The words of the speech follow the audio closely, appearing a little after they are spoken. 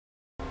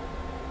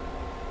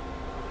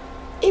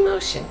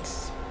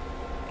Emotions.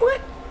 What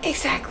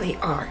exactly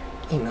are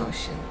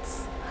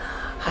emotions?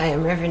 Hi,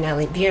 I'm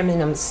Reverend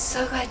Bierman. I'm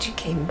so glad you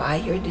came by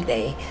here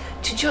today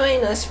to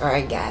join us for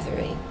our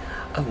gathering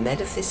of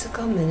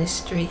Metaphysical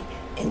Ministry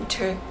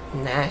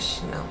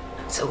International.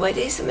 So what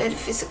is a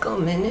metaphysical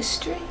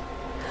ministry?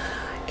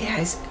 It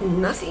has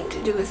nothing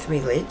to do with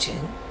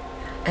religion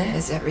and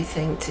has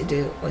everything to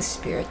do with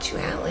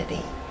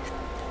spirituality,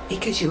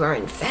 because you are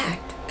in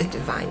fact a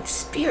divine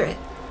spirit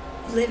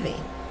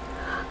living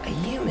a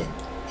human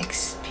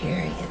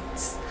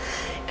experience.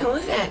 And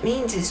what that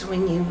means is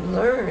when you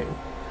learn,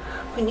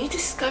 when you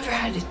discover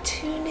how to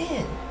tune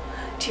in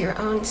to your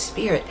own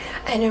spirit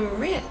and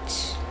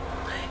enrich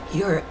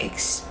your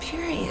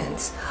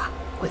experience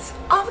with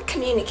all the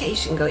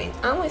communication going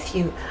on with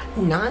you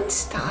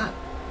nonstop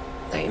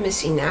that you're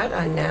missing out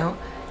on now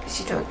because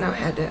you don't know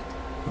how to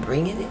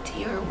bring it into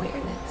your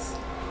awareness.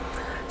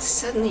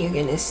 Suddenly you're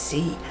going to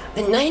see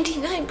the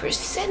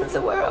 99% of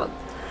the world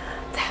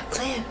that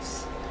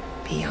lives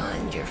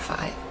beyond your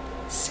five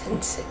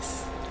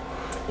senses.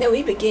 Now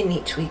we begin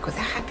each week with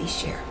a happy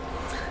share,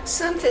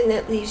 something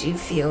that leaves you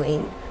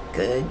feeling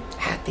good,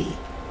 happy,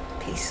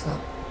 peaceful.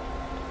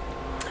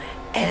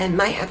 And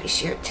my happy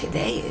share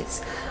today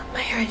is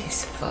my heart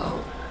is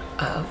full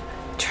of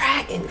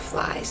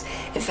dragonflies.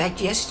 In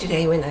fact,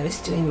 yesterday when I was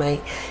doing my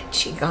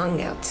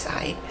qigong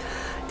outside,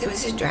 there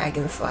was a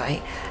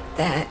dragonfly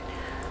that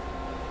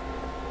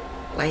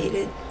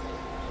landed.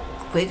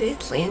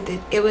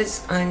 It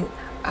was on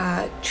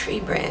a tree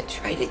branch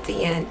right at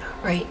the end,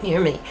 right near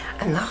me.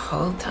 And the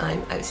whole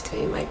time I was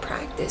doing my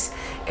practice,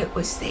 it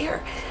was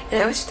there.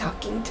 And I was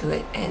talking to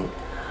it, and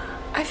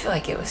I feel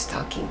like it was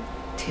talking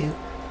to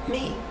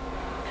me.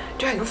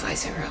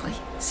 Dragonflies are really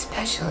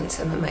special, and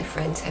some of my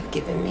friends have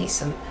given me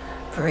some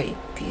very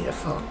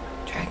beautiful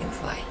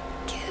dragonfly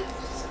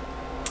gifts.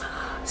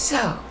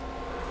 So,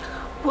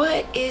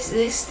 what is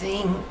this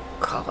thing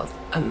called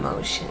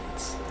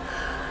emotions?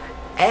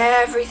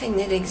 Everything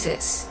that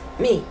exists,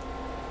 me,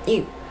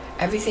 you,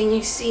 everything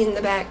you see in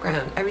the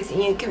background,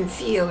 everything you can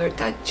feel or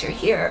touch or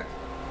hear,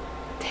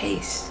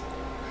 taste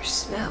or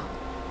smell,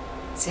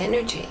 it's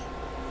energy.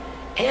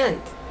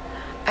 And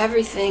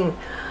everything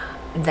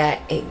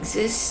that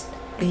exists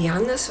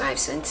beyond those five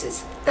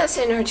senses, that's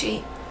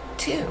energy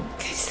too.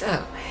 Okay,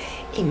 so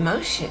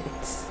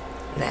emotions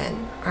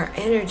then are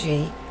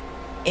energy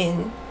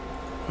in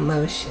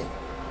motion.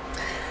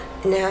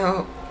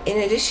 Now, in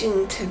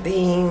addition to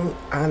being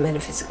a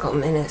metaphysical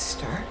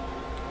minister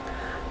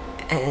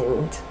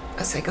and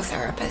a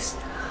psychotherapist,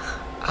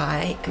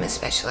 I am a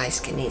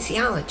specialized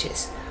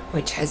kinesiologist,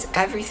 which has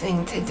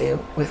everything to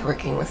do with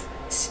working with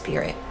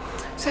spirit.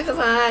 So I have a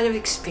lot of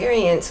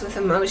experience with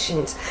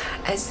emotions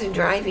as the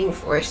driving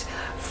force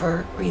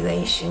for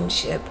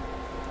relationship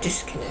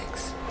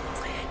disconnects.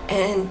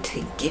 And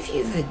to give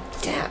you the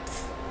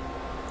depth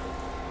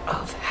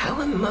of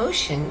how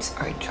emotions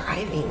are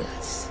driving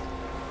us,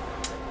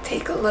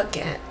 take a look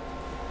at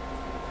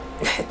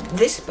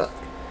this book.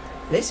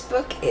 This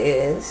book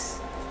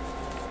is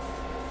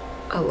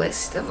a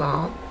list of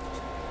all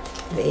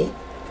the,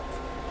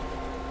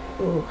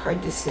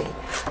 hard to see.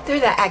 They're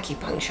the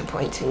acupuncture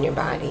points in your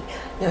body.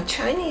 Now,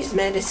 Chinese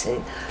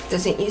medicine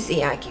doesn't use the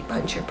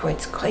acupuncture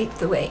points quite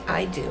the way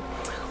I do.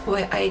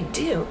 What I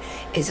do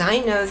is I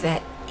know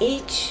that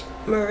each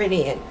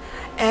meridian,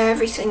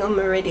 every single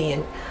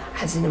meridian,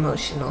 has an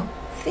emotional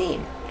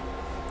theme.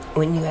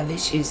 When you have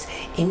issues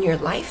in your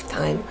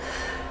lifetime,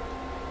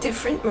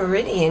 different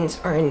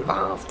meridians are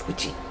involved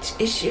with each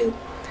issue,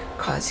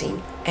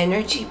 causing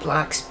energy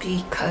blocks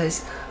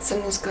because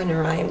something's going to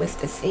rhyme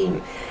with the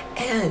theme.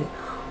 And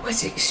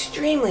what's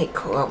extremely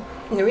cool,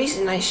 and the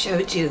reason I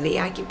showed you the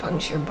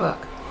acupuncture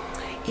book,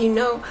 you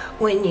know,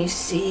 when you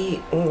see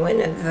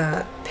one of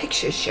the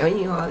pictures showing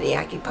you all the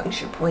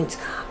acupuncture points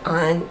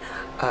on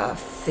a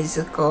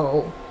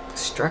physical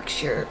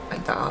structure, a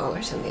doll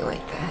or something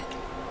like that,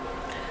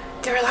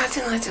 there are lots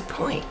and lots of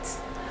points.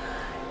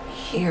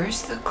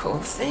 Here's the cool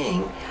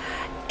thing.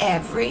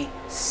 Every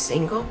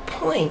single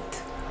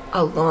point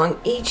along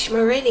each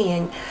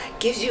meridian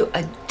gives you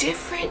a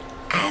different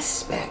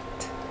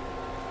aspect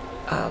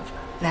of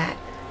that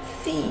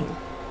theme.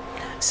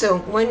 So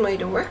one way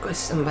to work with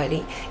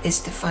somebody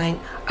is to find,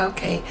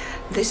 okay,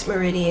 this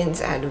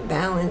meridian's out of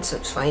balance,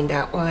 let's find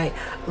out why.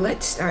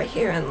 Let's start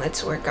here and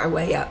let's work our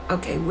way up.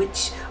 Okay,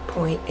 which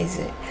point is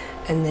it?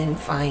 And then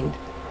find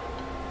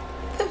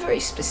the very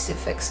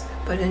specifics.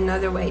 But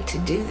another way to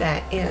do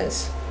that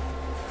is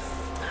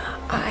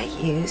I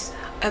use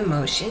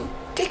emotion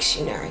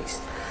dictionaries.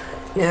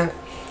 Now,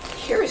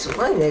 here's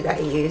one that I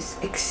use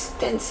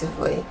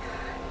extensively.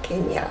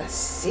 Can you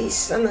see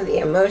some of the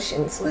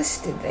emotions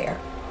listed there?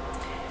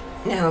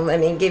 Now, let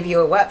me give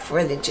you a what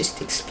for that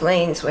just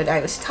explains what I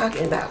was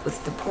talking about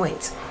with the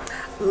points.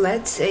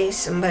 Let's say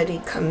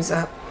somebody comes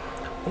up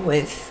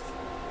with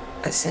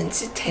a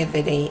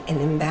sensitivity, an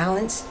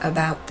imbalance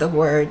about the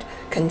word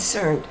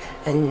concerned,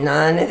 and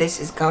none of this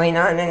is going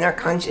on in their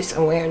conscious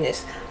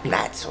awareness.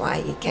 That's why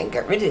you can't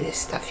get rid of this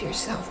stuff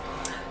yourself.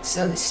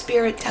 So the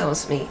spirit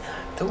tells me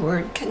the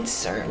word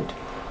concerned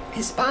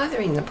is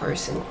bothering the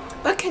person.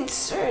 But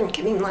concern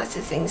can mean lots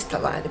of things to a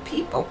lot of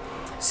people.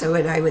 So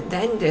what I would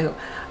then do,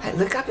 I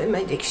look up in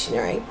my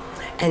dictionary,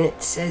 and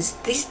it says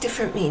these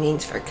different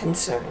meanings for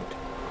concerned.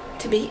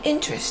 To be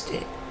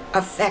interested,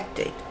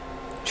 affected,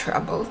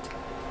 troubled,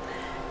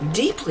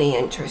 deeply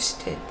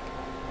interested,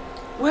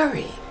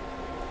 worried,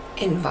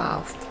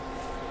 involved.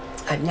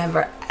 I've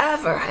never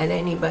ever had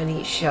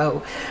anybody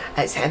show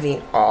as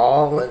having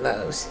all of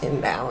those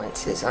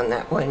imbalances on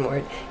that one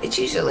word. It's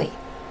usually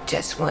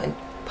just one,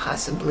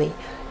 possibly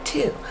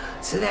two.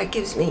 So that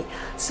gives me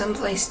some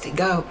place to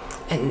go.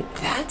 And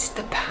that's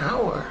the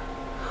power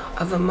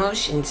of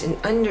emotions,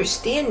 and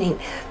understanding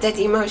that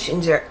the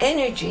emotions are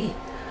energy,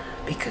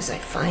 because I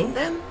find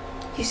them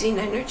using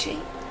energy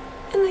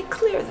and I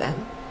clear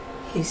them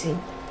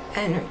using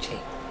energy.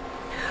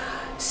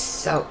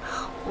 So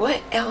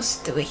what else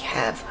do we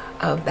have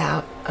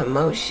about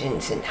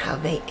emotions and how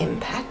they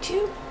impact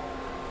you?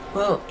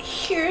 Well,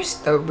 here's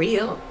the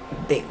real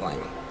big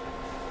one.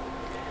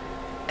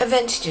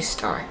 Events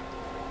just are.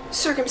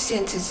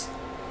 Circumstances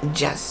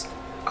just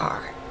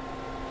are.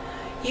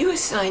 You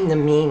assign the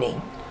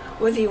meaning,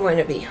 whether you want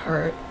to be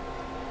hurt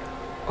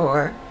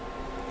or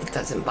it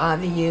doesn't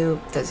bother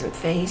you, doesn't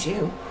faze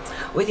you,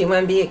 whether you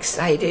want to be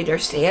excited or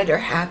sad or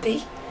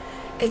happy.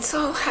 It's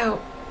all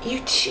how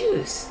you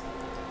choose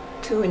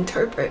to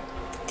interpret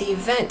the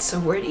event. So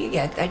where do you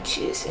get that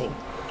choosing?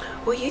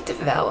 Well, you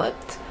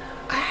developed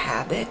a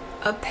habit,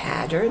 a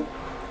pattern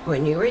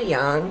when you were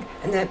young,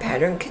 and that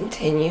pattern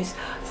continues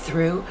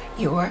through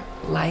your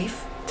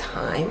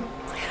lifetime.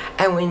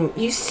 And when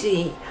you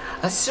see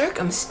a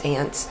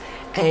circumstance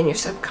and your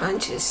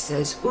subconscious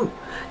says, ooh,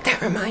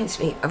 that reminds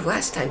me of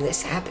last time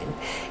this happened,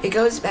 it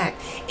goes back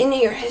into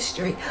your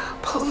history,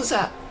 pulls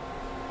up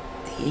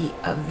the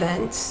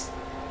events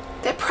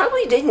that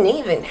probably didn't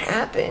even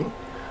happen,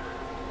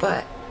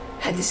 but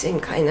had the same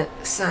kind of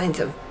signs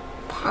of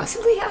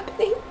possibly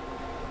happening.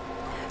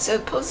 So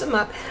it pulls them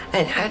up,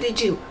 and how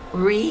did you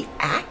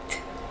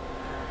react?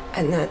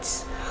 And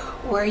that's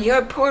where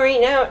you're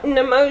pouring out an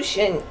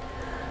emotion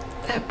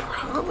that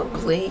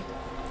probably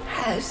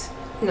has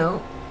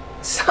no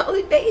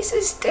solid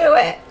basis to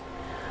it.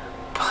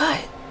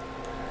 But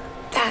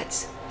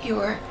that's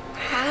your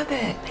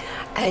habit,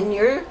 and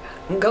you're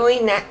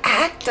going to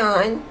act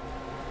on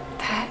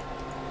that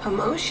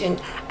emotion,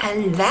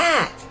 and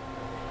that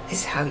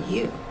is how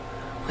you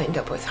wind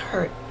up with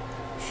hurt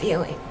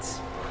feelings.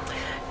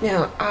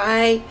 Now,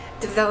 I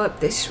developed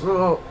this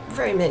rule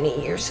very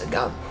many years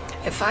ago.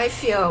 If I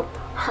feel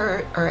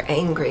hurt or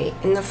angry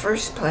in the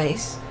first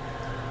place,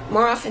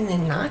 more often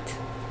than not,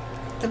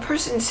 the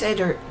person said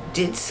or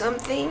did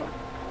something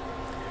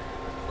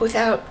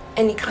without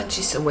any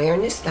conscious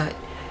awareness, not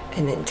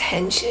an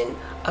intention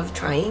of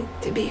trying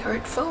to be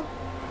hurtful.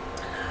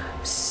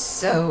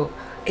 So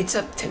it's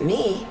up to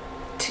me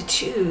to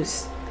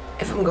choose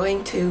if I'm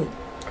going to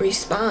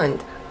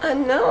respond.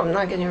 No, I'm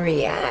not going to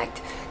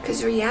react,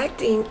 because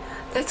reacting,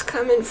 that's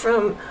coming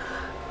from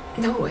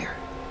nowhere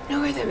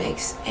that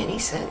makes any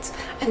sense.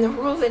 And the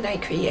rule that I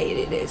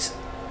created is,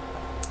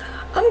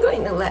 I'm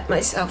going to let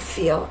myself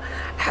feel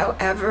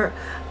however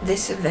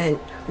this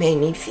event made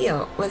me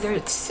feel, whether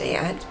it's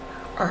sad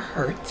or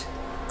hurt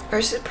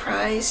or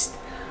surprised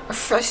or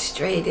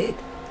frustrated,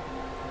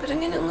 but I'm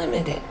going to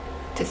limit it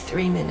to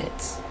 3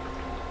 minutes.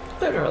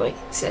 Literally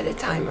set a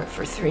timer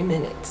for 3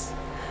 minutes,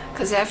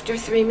 because after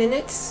 3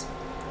 minutes,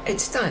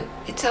 it's done.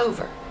 It's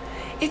over.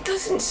 It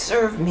doesn't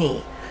serve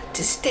me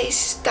to stay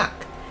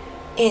stuck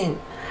in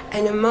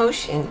an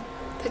emotion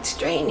that's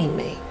draining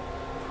me.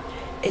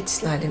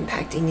 It's not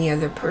impacting the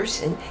other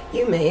person.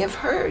 You may have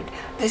heard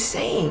the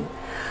saying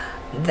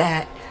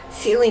that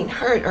feeling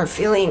hurt or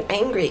feeling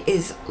angry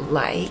is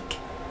like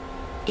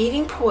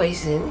eating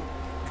poison,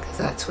 because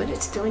that's what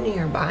it's doing to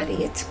your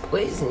body. It's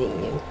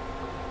poisoning you.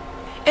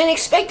 And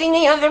expecting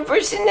the other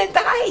person to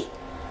die.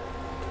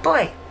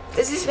 Boy,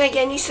 does this make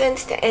any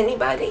sense to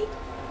anybody?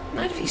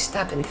 Not if you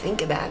stop and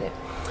think about it.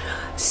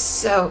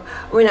 So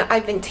when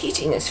I've been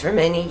teaching this for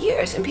many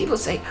years, and people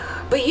say,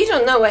 but you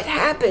don't know what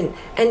happened,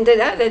 and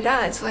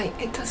da-da-da-da. It's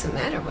like, it doesn't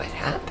matter what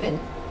happened.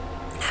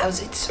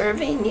 How's it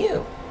serving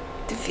you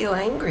to feel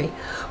angry?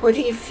 What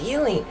are you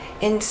feeling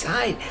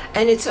inside?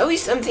 And it's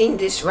always something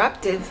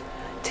disruptive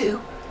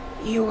to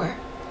your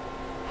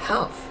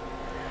health.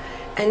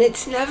 And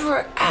it's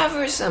never,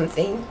 ever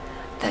something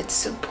that's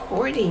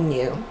supporting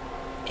you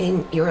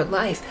in your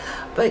life.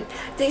 But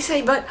they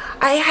say, but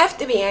I have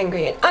to be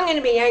angry, and I'm going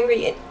to be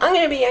angry, and I'm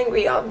going to be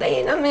angry all day,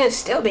 and I'm going to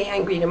still be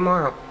angry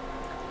tomorrow.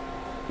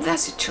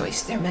 That's a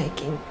choice they're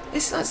making.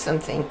 It's not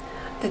something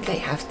that they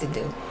have to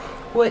do.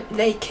 What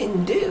they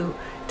can do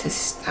to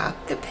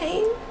stop the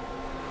pain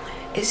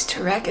is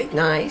to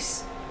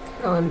recognize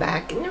they're going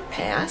back in their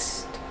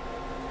past.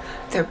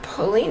 They're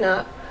pulling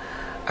up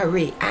a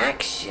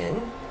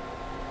reaction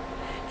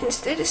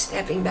instead of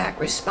stepping back,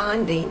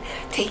 responding,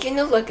 taking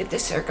a look at the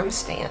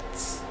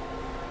circumstance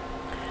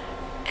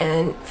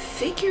and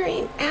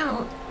figuring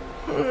out,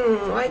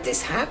 why'd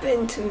this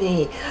happen to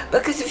me?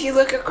 Because if you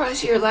look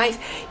across your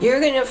life,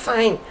 you're going to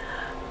find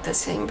the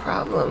same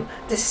problem,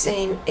 the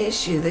same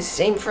issue, the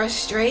same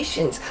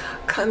frustrations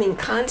coming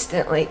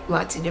constantly.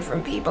 Lots of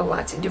different people,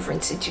 lots of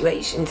different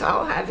situations,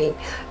 all having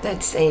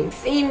that same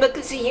theme,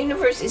 because the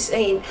universe is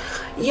saying,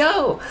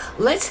 yo,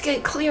 let's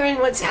get clear on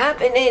what's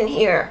happening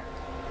here.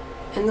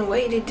 And the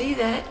way to do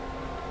that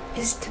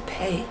is to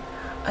pay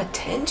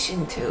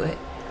attention to it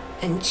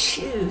and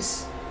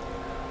choose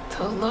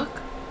to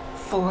look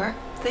for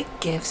the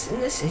gifts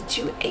in the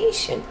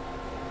situation.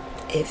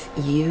 If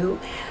you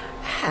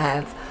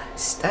have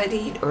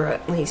studied, or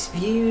at least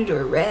viewed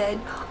or read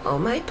all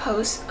my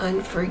posts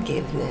on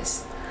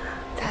forgiveness,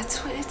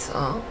 that's what it's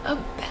all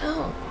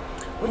about.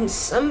 When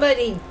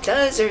somebody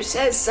does or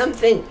says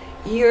something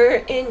you're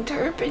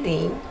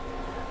interpreting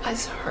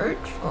as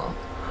hurtful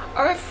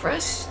or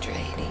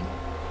frustrating,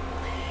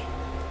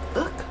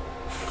 look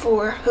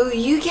for who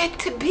you get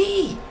to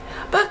be,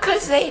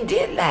 because they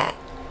did that.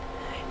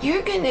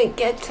 You're gonna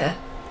get to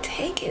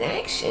take an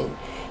action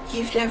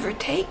you've never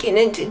taken,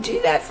 and to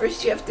do that,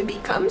 first you have to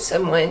become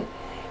someone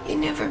you've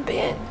never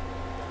been.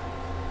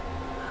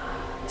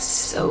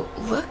 So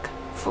look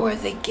for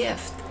the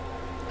gift,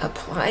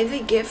 apply the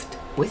gift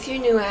with your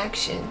new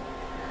action,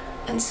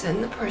 and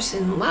send the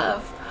person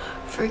love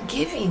for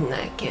giving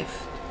that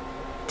gift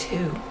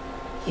to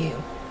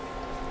you.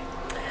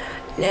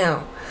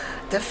 Now,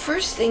 the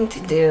first thing to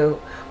do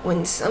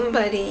when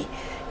somebody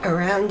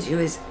around you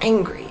is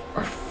angry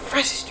or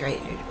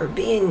frustrated or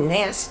being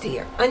nasty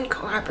or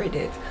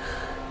uncooperative,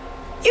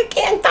 you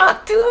can't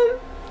talk to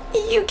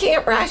them. You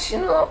can't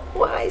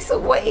rationalize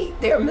away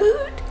their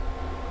mood.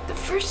 The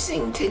first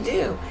thing to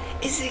do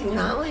is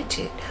acknowledge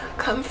it.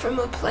 Come from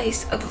a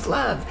place of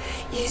love.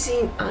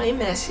 Using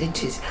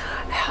iMessages,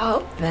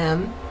 help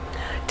them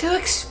to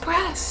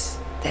express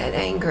that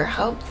anger.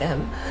 Help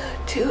them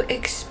to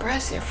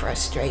express their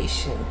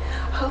frustration.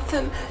 Help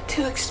them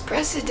to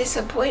express a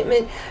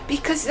disappointment,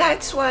 because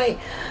that's why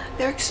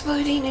they're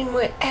exploding in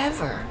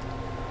whatever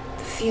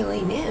the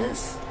feeling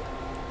is.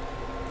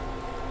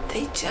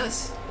 They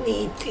just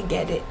need to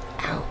get it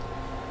out.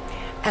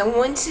 And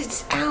once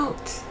it's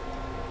out,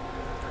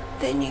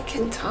 then you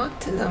can talk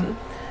to them,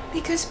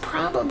 because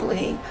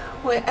probably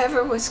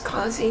whatever was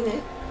causing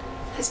it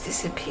has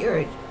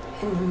disappeared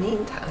in the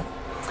meantime.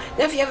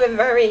 Now, if you have a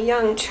very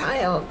young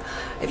child,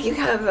 if you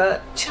have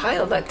a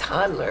child, a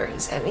toddler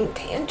who's having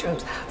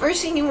tantrums,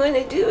 first thing you want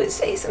to do is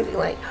say something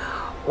like,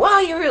 wow,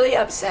 you're really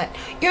upset,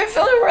 you're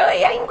feeling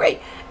really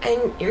angry,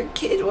 and your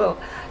kid will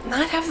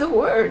not have the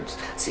words.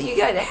 So you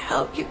got to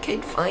help your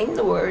kid find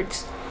the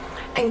words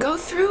and go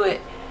through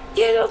it.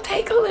 Yeah, it'll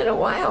take a little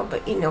while,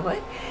 but you know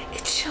what?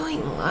 It's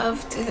showing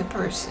love to the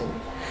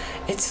person.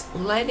 It's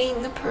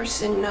letting the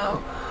person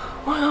know,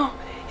 wow,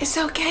 it's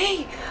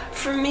okay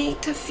for me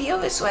to feel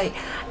this way,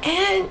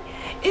 and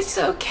it's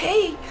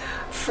okay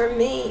for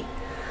me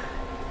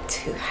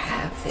to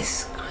have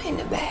this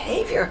kind of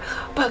behavior,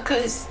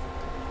 because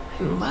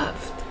I'm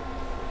loved.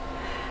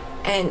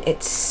 And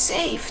it's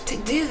safe to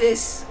do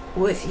this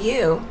with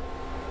you,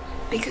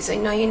 because I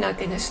know you're not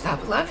going to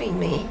stop loving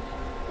me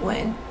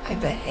when I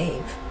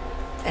behave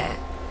that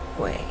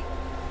way.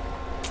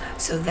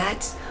 So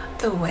that's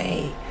the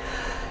way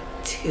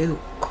to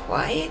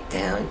quiet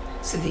down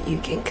so that you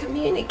can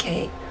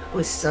communicate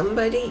with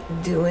somebody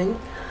doing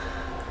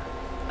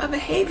a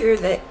behavior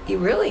that you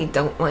really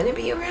don't want to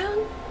be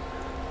around.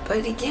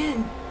 But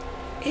again,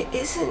 it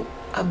isn't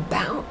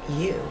about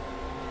you.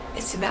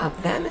 It's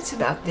about them. It's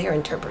about their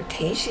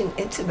interpretation.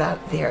 It's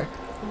about their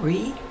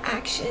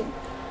reaction,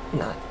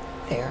 not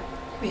their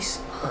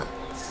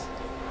response.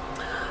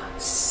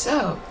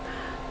 So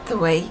the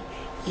way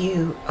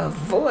you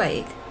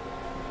avoid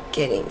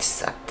getting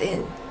sucked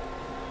in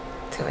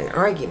to an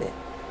argument,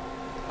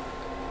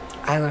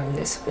 I learned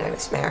this when I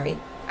was married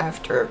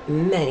after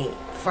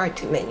far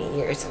too many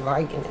years of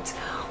arguments.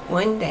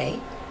 One day,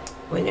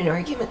 when an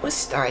argument was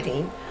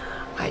starting,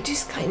 I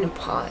just kind of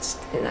paused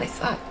and I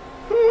thought,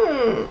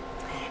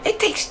 it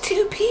takes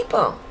two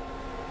people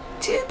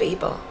to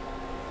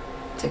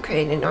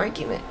create an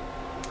argument.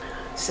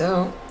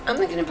 So I'm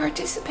not going to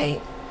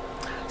participate.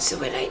 So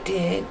what I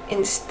did,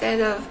 instead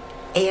of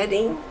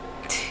adding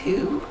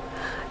to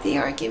the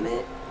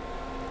argument,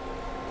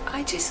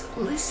 I just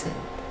listened.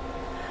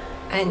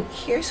 And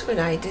here's what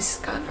I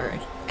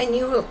discovered, and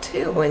you will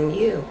too when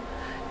you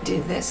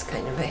do this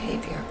kind of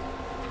behavior.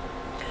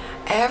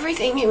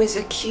 Everything he was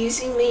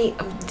accusing me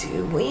of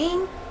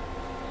doing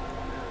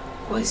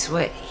was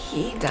what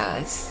he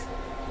does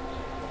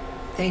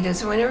that he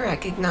doesn't want to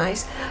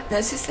recognize.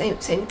 That's the same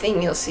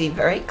thing you'll see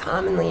very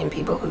commonly in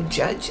people who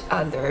judge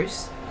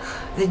others.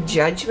 The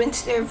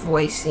judgments they're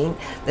voicing,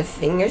 the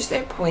fingers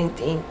they're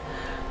pointing,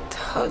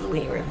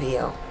 totally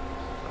reveal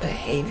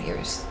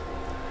behaviors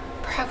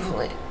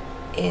prevalent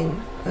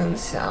in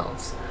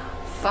themselves,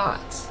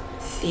 thoughts,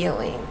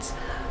 feelings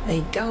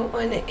they don't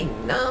want to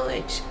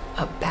acknowledge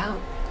about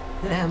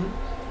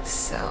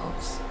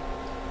themselves.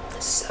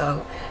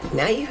 So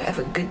now you have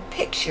a good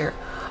picture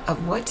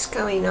of what's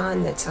going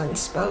on that's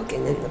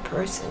unspoken in the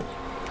person.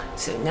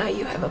 So now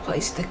you have a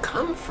place to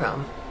come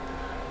from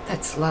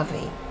that's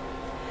loving.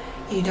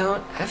 You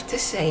don't have to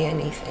say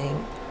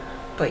anything,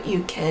 but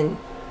you can,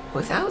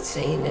 without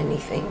saying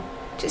anything,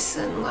 just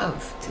send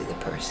love to the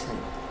person.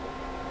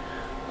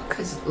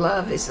 Because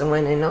love is the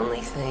one and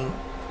only thing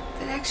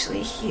that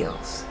actually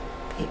heals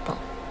people.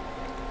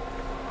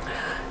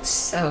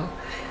 So,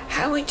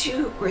 how would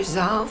you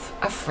resolve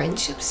a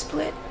friendship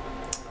split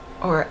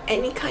or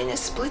any kind of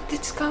split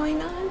that's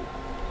going on?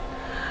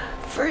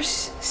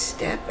 First,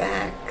 step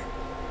back,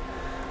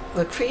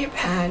 look for your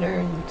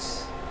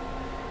patterns,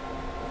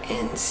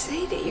 and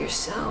say to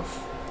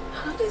yourself,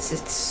 how does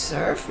it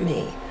serve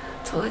me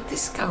to let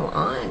this go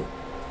on?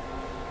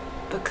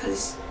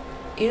 Because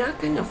you're not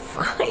going to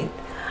find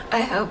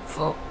a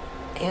helpful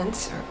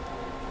answer.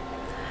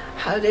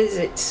 How does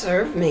it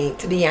serve me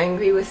to be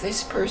angry with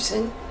this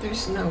person?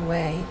 There's no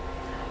way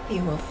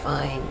you will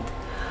find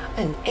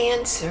an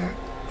answer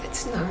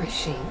that's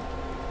nourishing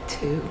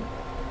to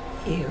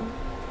you.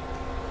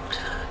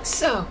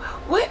 So,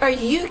 what are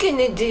you going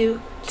to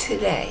do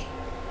today?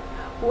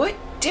 What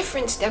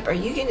different step are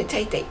you going to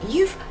take that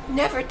you've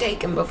never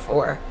taken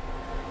before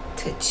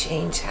to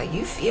change how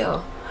you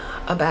feel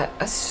about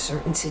a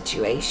certain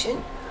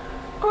situation,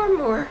 or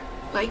more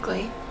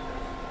likely,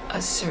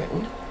 a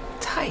certain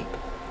type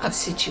of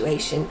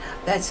situation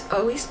that's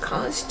always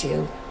caused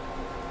you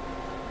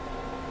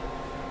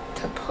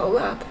to pull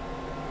up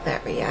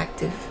that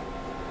reactive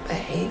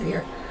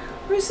behavior,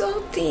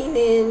 resulting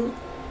in,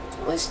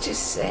 let's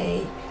just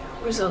say,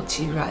 results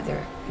you'd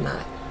rather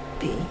not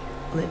be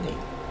living.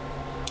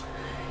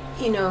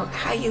 You know,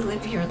 how you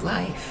live your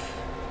life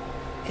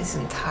is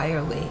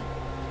entirely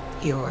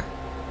your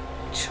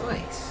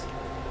choice.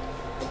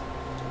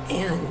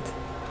 And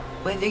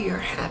whether you're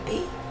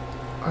happy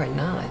or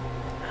not,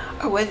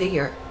 or whether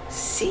you're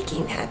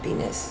seeking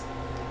happiness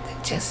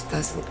that just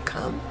doesn't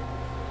come,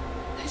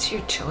 that's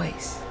your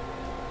choice.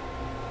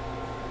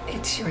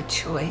 It's your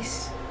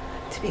choice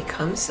to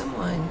become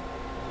someone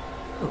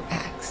who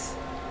acts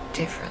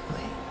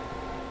differently.